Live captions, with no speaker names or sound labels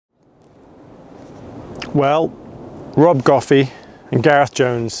Well, Rob Goffee and Goffee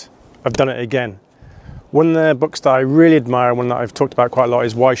Jones have done it again. One of their books that I really admire, one that I've talked about quite a lot,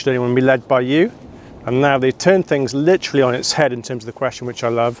 is Why Should Anyone Be Led By You? And now they've turned things literally on its head in terms of the question, which I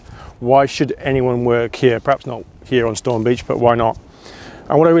love. Why should anyone work here? Perhaps not here on Storm Beach, but why not?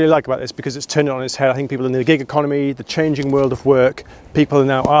 And what I really like about this, because it's turned it on its head, I think people in the gig economy, the changing world of work, people are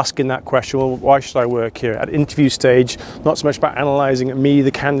now asking that question, well, why should I work here? At interview stage, not so much about analysing me,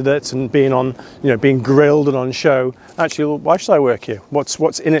 the candidates, and being on, being grilled and on show. Actually, well, why should I work here?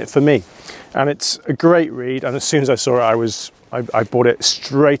 What's in it for me? And it's a great read, and as soon as I saw it, I bought it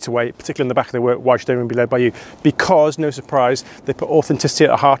straight away, particularly in the back of their work, Why Should Anyone Be Led By You? Because, no surprise, they put authenticity at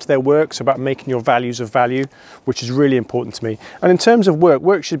the heart of their work, so about making your values of value, which is really important to me. And in terms of work,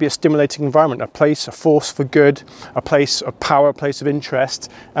 work should be a stimulating environment, a place, a force for good, a place of power, a place of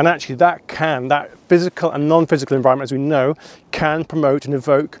interest, and actually that physical and non-physical environment, as we know, can promote and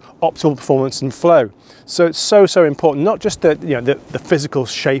evoke optimal performance and flow. So it's so important, not just the physical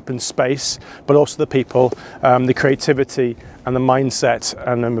shape and space, but also the people, the creativity, and the mindset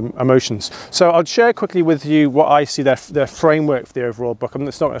and emotions. So I'll share quickly with you what I see their framework for the overall book.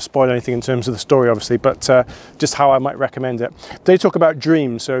 It's not going to spoil anything in terms of the story, obviously, but just how I might recommend it. They talk about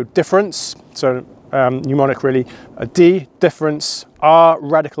dreams, so difference, so mnemonic really, D, difference, R,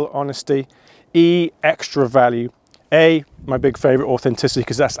 radical honesty, E, extra value, A, my big favorite, authenticity,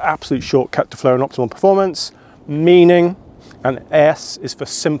 because that's the absolute shortcut to flow and optimal performance, meaning, and S is for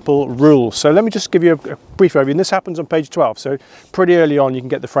simple rules. So let me just give you a brief overview, and this happens on page 12, so pretty early on you can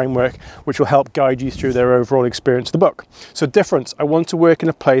get the framework which will help guide you through their overall experience of the book. So difference, I want to work in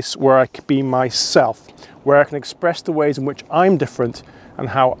a place where I can be myself, where I can express the ways in which I'm different and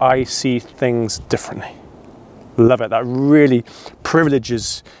how I see things differently. Love it, that really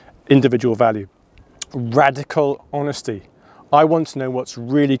privileges individual value. Radical honesty, I want to know what's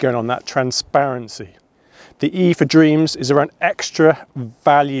really going on, that transparency. The E for dreams is around extra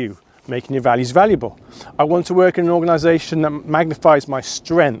value, making your values valuable. I want to work in an organisation that magnifies my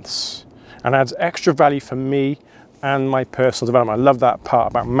strengths and adds extra value for me and my personal development. I love that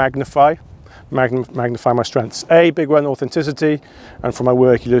part about magnify my strengths. A, big one, authenticity, and from my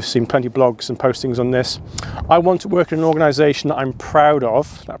work you'll have seen plenty of blogs and postings on this. I want to work in an organisation that I'm proud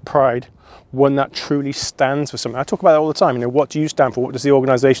of, that pride, one that truly stands for something. I talk about that all the time. What do you stand for? What does the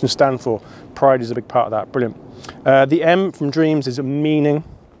organisation stand for? Pride is a big part of that. Brilliant. The M from dreams is a meaning.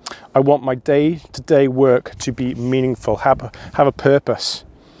 I want my day-to-day work to be meaningful, have a purpose.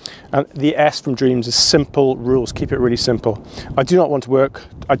 And the S from dreams is simple rules. Keep it really simple. I do not want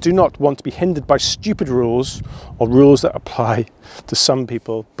to be hindered by stupid rules or rules that apply to some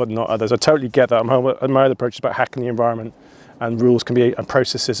people but not others. I totally get that. My other approach is about hacking the environment. And rules can be, and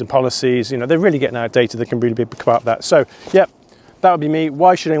processes and policies, they're really getting outdated. They can really be part of that. So, yeah, that would be me.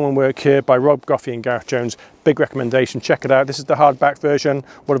 Why Should Anyone Work Here by Rob Goffee and Goffee Jones. Big recommendation. Check it out. This is the hardback version.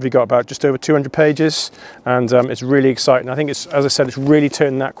 What have we got? About just over 200 pages. And it's really exciting. I think it's, as I said, it's really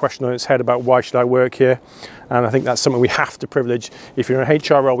turning that question on its head about why should I work here? And I think that's something we have to privilege. If you're in an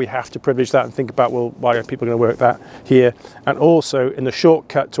HR role, we have to privilege that and think about, well, why are people going to work that here? And also in the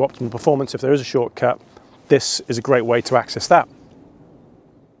shortcut to optimal performance, if there is a shortcut, this is a great way to access that.